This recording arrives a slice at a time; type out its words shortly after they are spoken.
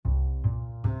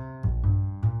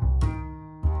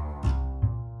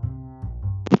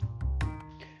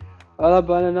Hola,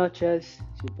 buenas noches.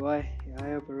 It's your boy,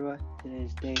 Yaya Barua. Today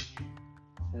is day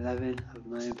 11 of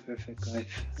my imperfect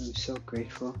life. I'm so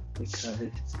grateful because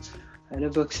I had a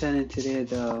book signing today at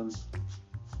the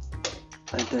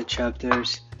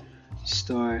Chapters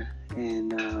store in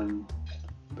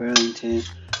Burlington,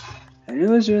 and it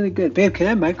was really good. Babe, can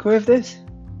I microwave this?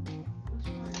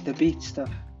 The beet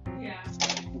stuff. Yeah.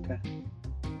 Okay.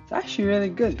 It's actually really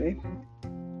good, babe.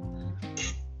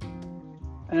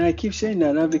 And I keep saying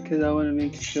that not because I want to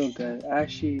make you feel good.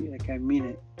 Actually, I mean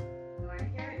it.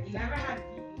 You never had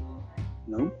beef before, right?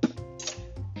 Nope.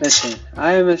 Listen,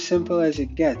 I am as simple as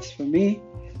it gets. For me,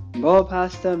 boiled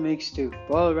pasta makes stew.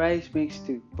 Boiled rice makes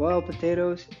stew. Boiled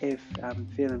potatoes, if I'm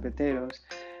feeling potatoes,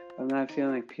 if I'm not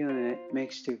feeling like peeling it,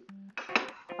 makes stew.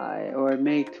 Or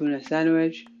make tuna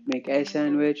sandwich, make egg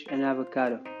sandwich, and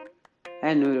avocado.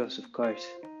 And noodles, of course.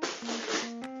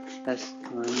 That's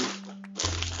one.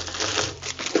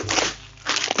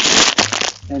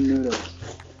 And noodles.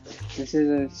 This is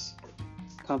as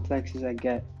complex as I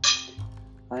get,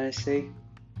 honestly.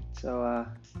 So,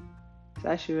 it's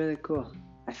actually really cool.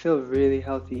 I feel really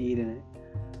healthy eating it.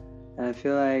 And I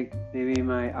feel like maybe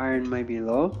my iron might be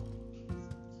low,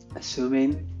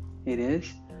 assuming it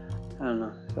is. I don't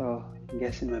know. So I'm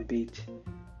guessing I'm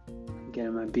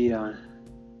getting my beat on.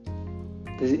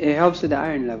 It helps with the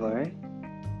iron level, right?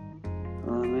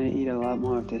 Well, I'm gonna eat a lot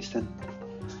more of this then.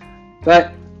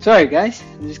 But sorry, guys.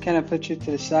 I just kind of put you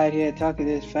to the side here, talking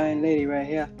to this fine lady right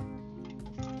here.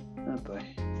 Oh boy.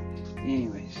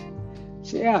 Anyways,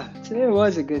 so yeah, today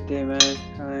was a good day, man.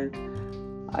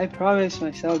 And I promised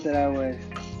myself that I would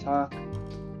talk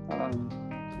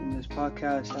in this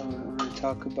podcast. I'm going to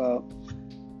talk about,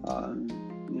 I'm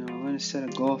going to set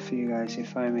a goal for you guys.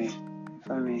 If I may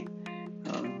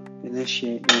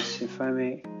initiate this, if I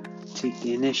may take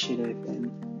the initiative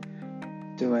and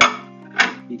do it.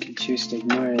 You can choose to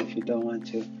ignore it if you don't want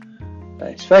to. But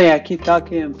it's funny, I keep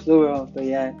talking in plural, but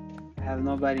yet I have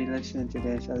nobody listening to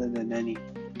this other than Annie.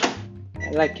 I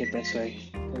like it this way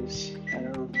because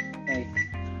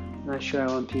I'm not sure I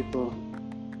want people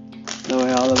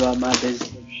knowing all about my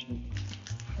business.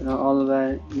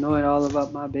 Knowing all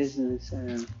about my business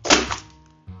and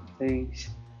things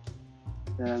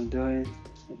that I'm doing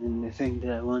and the thing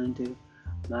that I want to do,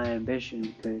 my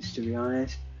ambition. Because to be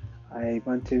honest, I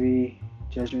want to be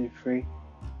judgment free.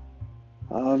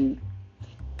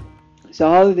 It's the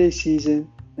holiday season.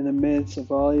 In the midst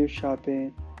of all your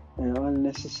shopping and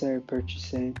unnecessary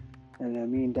purchasing, and I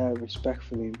mean that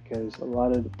respectfully because a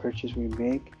lot of the purchases we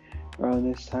make around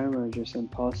this time are just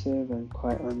impulsive and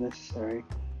quite unnecessary.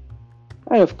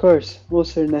 And of course,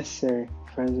 most are necessary,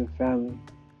 friends and family.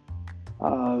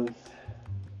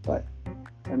 But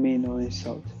I mean no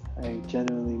insult. I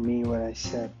genuinely mean what I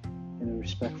said in a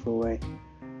respectful way.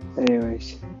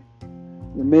 Anyways,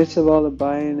 in the midst of all the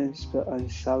buying and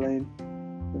selling,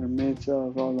 in the midst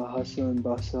of all the hustle and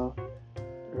bustle,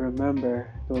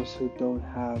 remember those who don't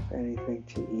have anything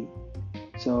to eat.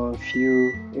 So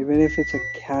even if it's a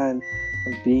can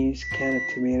of beans, can of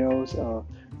tomatoes, or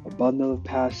a bundle of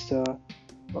pasta,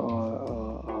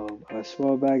 or a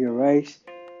small bag of rice,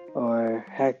 or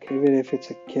heck, even if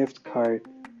it's a gift card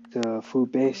to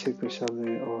Food Basic or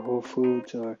something, or Whole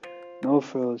Foods, or No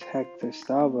Frills, heck, to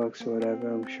Starbucks or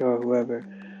whatever. I'm sure whoever,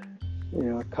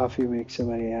 coffee makes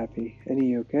somebody happy. Eddie,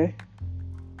 you okay?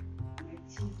 My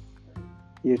teeth.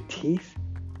 Your teeth?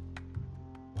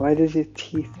 Why does your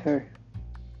teeth hurt?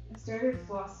 I started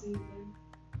flossing again.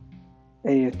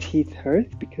 And your teeth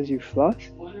hurt because you floss?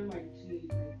 One of my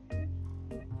teeth.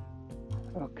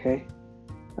 Okay.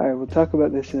 Alright, we'll talk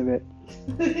about this in a bit.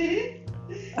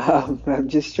 I'm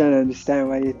just trying to understand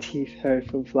why your teeth hurt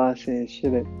from flossing and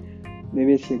shouldn't.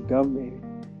 Maybe it's your gum,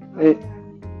 maybe.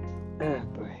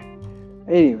 Boy.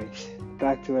 Anyways,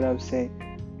 back to what I was saying.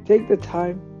 Take the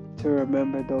time to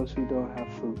remember those who don't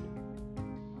have food.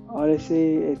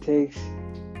 Honestly,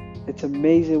 it's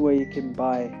amazing what you can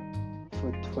buy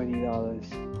for $20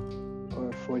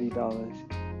 or $40.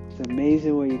 It's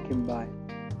amazing what you can buy.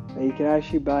 And you can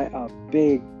actually buy a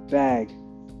big bag.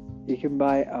 You can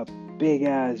buy a big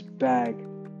ass bag.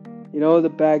 You know the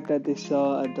bag that they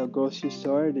sell at the grocery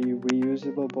store, the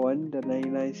reusable one, the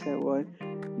 99-cent one?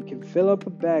 You can fill up a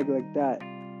bag like that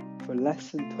for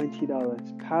less than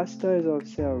 $20. Pasta is on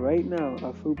sale right now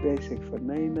at Food Basic for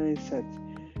 99 cents.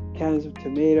 Cans of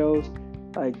tomatoes,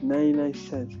 like 99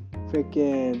 cents.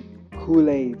 Freaking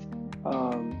Kool-Aid,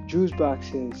 juice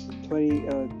boxes,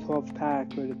 12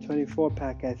 pack or the 24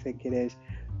 pack I think it is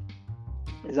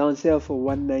on sale for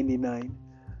 $1.99.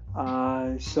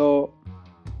 So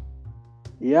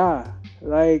yeah,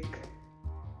 like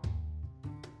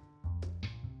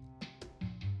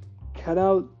cut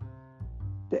out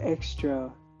the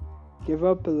extra, give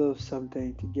up a little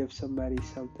something to give somebody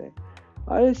something.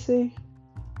 Honestly,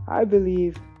 I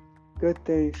believe good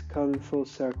things come in full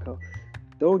circle.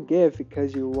 Don't give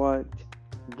because you want.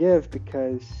 Give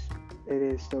because it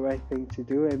is the right thing to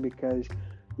do and because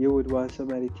you would want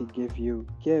somebody to give you.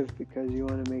 Give because you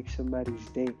want to make somebody's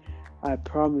day. I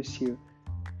promise you,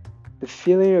 the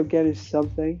feeling of getting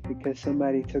something because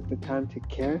somebody took the time to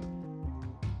care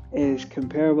is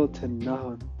comparable to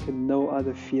no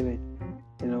other feeling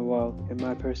in the world, in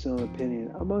my personal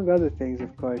opinion. Among other things,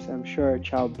 of course, I'm sure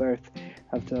childbirth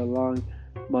after a long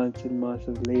months and months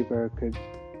of labor could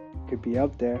be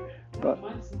up there. But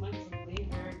months and months of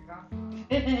labor, God.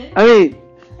 I mean,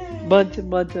 months and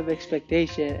months of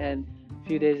expectation and a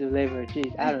few days of labor.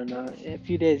 Geez, I don't know. A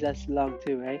few days, that's long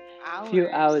too, right? A few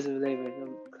hours of labor. No,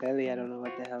 clearly, I don't know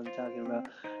what the hell I'm talking about.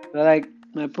 But like,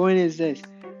 my point is this: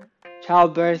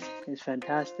 childbirth is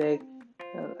fantastic.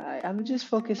 I'm just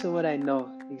focused on what I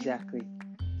know exactly.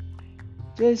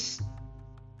 Just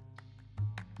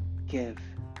give.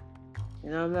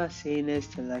 And I'm not saying this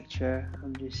to lecture.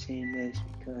 I'm just saying this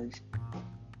because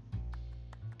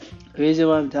the reason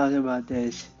why I'm talking about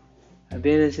this, I've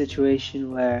been in a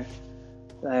situation where,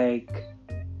 like,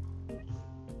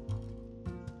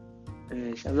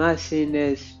 I'm not saying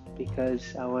this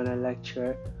because I want to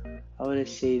lecture. I want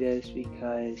to say this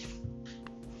because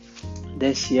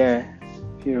this year,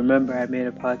 if you remember, I made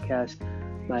a podcast,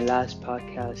 my last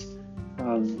podcast,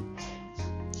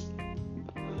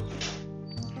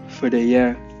 for the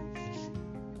year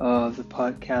of the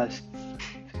podcast,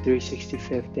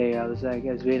 365th day. I was like,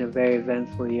 it's been a very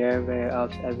eventful year,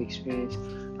 I've experienced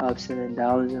ups and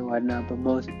downs and whatnot, but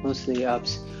mostly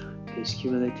ups, because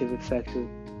cumulative effect of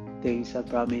things that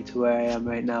brought me to where I am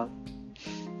right now.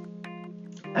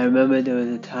 I remember there was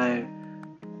a time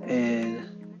in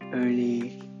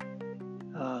early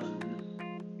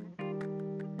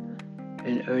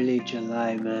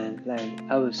July, man. Like,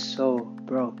 I was so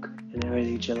broke in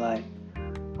early July.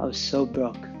 I was so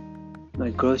broke. My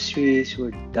groceries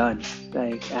were done.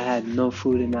 Like, I had no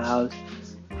food in the house.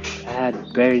 I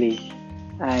barely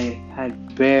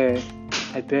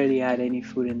had any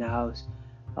food in the house.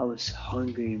 I was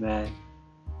hungry, man.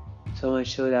 So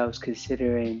much so that I was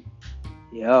considering,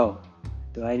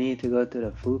 do I need to go to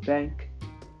the food bank?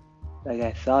 Like,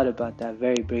 I thought about that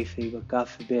very briefly, but God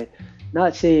forbid.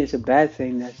 Not saying it's a bad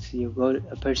thing that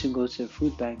a person goes to the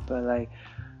food bank, but like,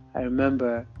 I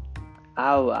remember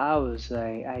I was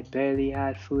like, I barely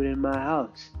had food in my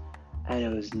house, and it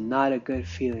was not a good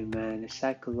feeling, man. The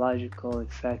psychological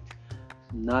effect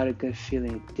was not a good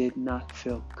feeling. It did not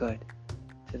feel good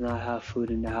to not have food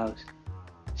in the house.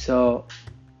 So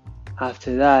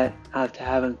after that, after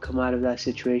having come out of that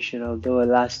situation, although it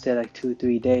lasted like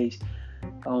 2-3 days,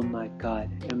 oh my God,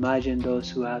 imagine those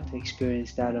who have to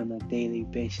experience that on a daily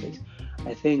basis.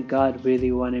 I think God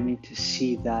really wanted me to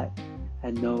see that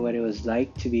and know what it was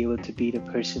like to be able to be the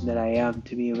person that I am,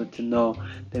 to be able to know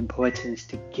the importance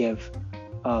to give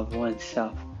of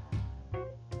oneself.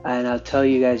 And I'll tell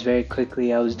you guys very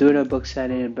quickly, I was doing a book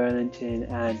signing in Burlington,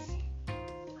 and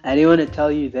I didn't want to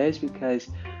tell you this because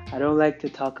I don't like to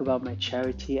talk about my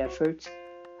charity efforts.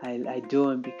 I do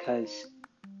them because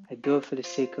I do it for the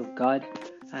sake of God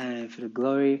and for the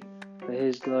glory, for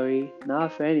His glory,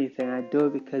 not for anything. I do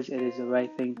it because it is the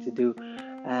right thing to do,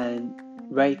 and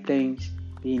right things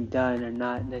being done are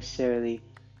not necessarily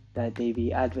that they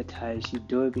be advertised. You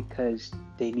do it because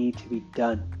they need to be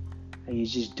done, and you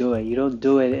just do it. You don't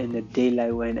do it in the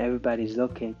daylight when everybody's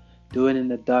looking. Do it in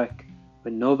the dark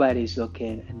when nobody's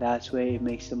looking, and that's where it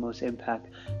makes the most impact.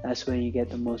 That's when you get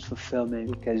the most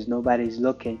fulfillment, because nobody's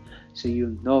looking, so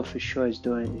you know for sure it's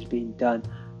being done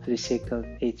for the sake of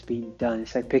it's being done.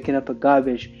 It's like picking up a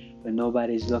garbage when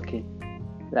nobody's looking.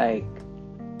 Like,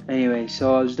 anyway,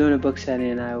 so I was doing a book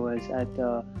signing and I was at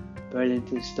the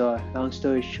Burlington store. Long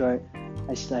story short,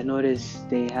 I noticed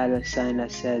they had a sign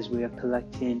that says we are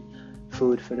collecting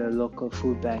food for the local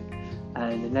food bank,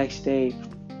 and the next day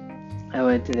I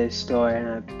went to this store and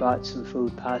I bought some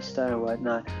food, pasta and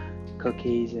whatnot,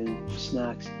 cookies and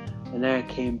snacks. And then I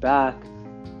came back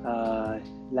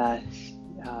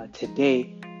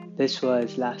today. This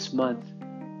was last month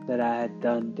that I had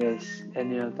done this.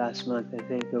 Ending of last month, I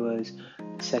think it was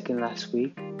second last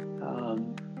week.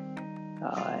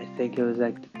 I think it was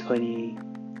like the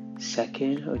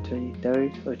 22nd or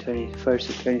 23rd or 21st or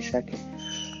 22nd.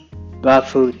 Bought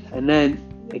food, and then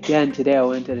again today I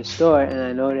went to the store and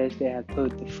I noticed they had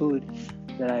put the food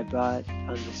that I bought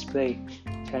on display,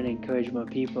 trying to encourage more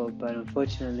people, but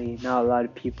unfortunately not a lot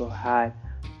of people had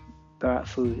brought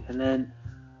food. And then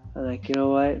I'm like, you know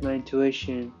what, my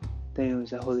intuition think it was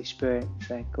the Holy Spirit. It's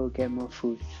like, go get more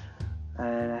food.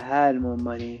 And I had more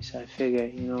money, so I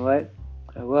figured, you know what,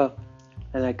 I will.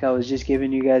 And like I was just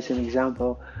giving you guys an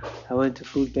example, I went to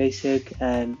Food Basic,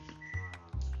 and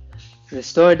the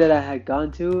store that I had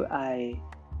gone to, I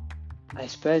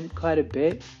spent quite a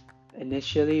bit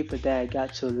initially, but then I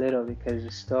got so little because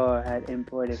the store had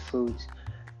imported foods,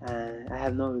 and I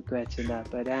have no regrets in that.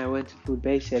 But then I went to Food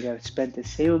Basic, I spent the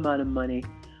same amount of money,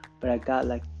 but I got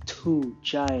like 2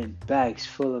 giant bags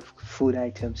full of food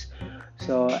items.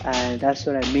 So, and that's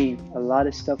what I mean, a lot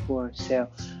of stuff were on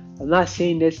sale. I'm not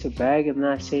saying this to brag, I'm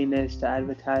not saying this to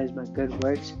advertise my good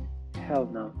works. Hell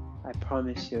no, I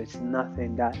promise you, it's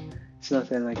nothing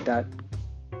like that.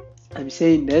 I'm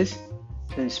saying this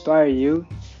to inspire you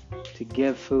to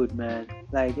give food, man.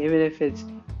 Like, even if it's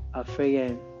a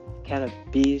friggin' can of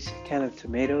beans, can of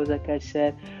tomatoes, like I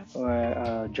said,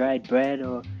 or dried bread,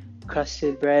 or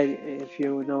crusted bread, if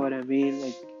you know what I mean.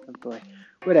 Like, oh boy,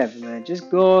 whatever, man.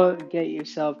 Just go get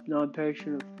yourself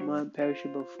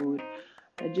non-perishable food,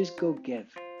 and just go give.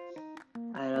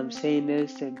 And I'm saying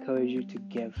this to encourage you to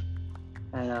give,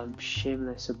 and I'm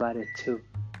shameless about it too.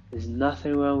 There's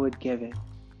nothing wrong with giving,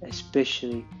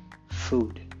 especially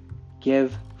food.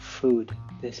 Give food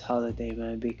this holiday,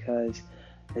 man, because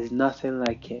there's nothing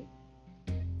like it.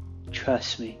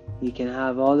 Trust me, you can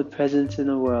have all the presents in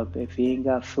the world, but if you ain't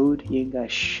got food, you ain't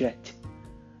got shit.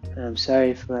 And I'm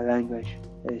sorry for my language.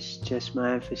 It's just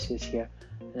my emphasis here,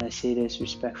 and I say this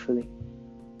respectfully.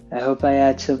 I hope I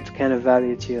add some kind of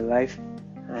value to your life,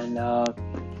 and oh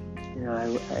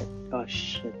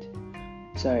shit,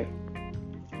 sorry.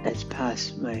 It's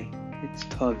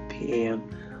 12 p.m.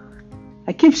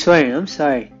 I keep swearing, I'm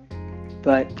sorry.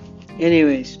 But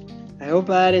anyways, I hope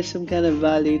I added some kind of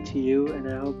value to you, and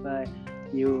I hope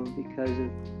you, because of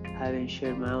having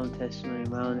shared my own testimony,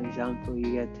 my own example,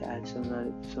 you get to add some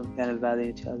kind of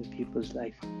value to other people's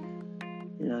life.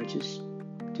 Just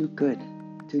do good.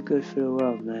 Do good for the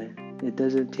world, man. It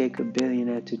doesn't take a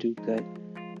billionaire to do good.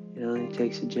 It only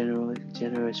takes a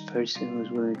generous person who's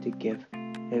willing to give,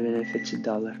 even if it's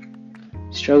 $1.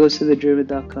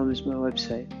 StrugglesToTheDreamer.com is my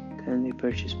website. Kindly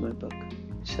purchase my book.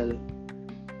 Salute.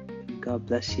 God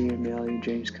bless you, and may all your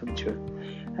dreams come true.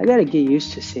 I gotta get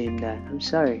used to saying that. I'm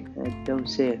sorry. I don't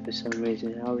say it for some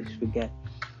reason. I always forget.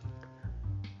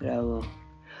 But I will.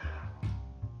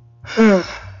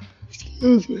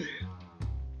 Excuse me.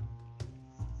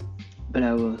 But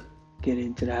I will get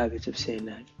into the habits of saying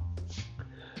that.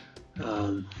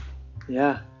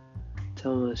 Yeah. It's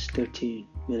almost 13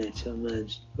 minutes.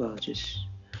 Just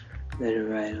let it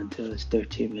ride until it's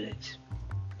 13 minutes.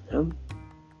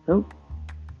 Nope.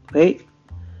 Wait.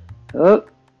 Oh.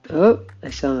 I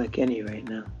sound like Annie right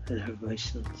now, and her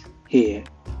voice sounds here.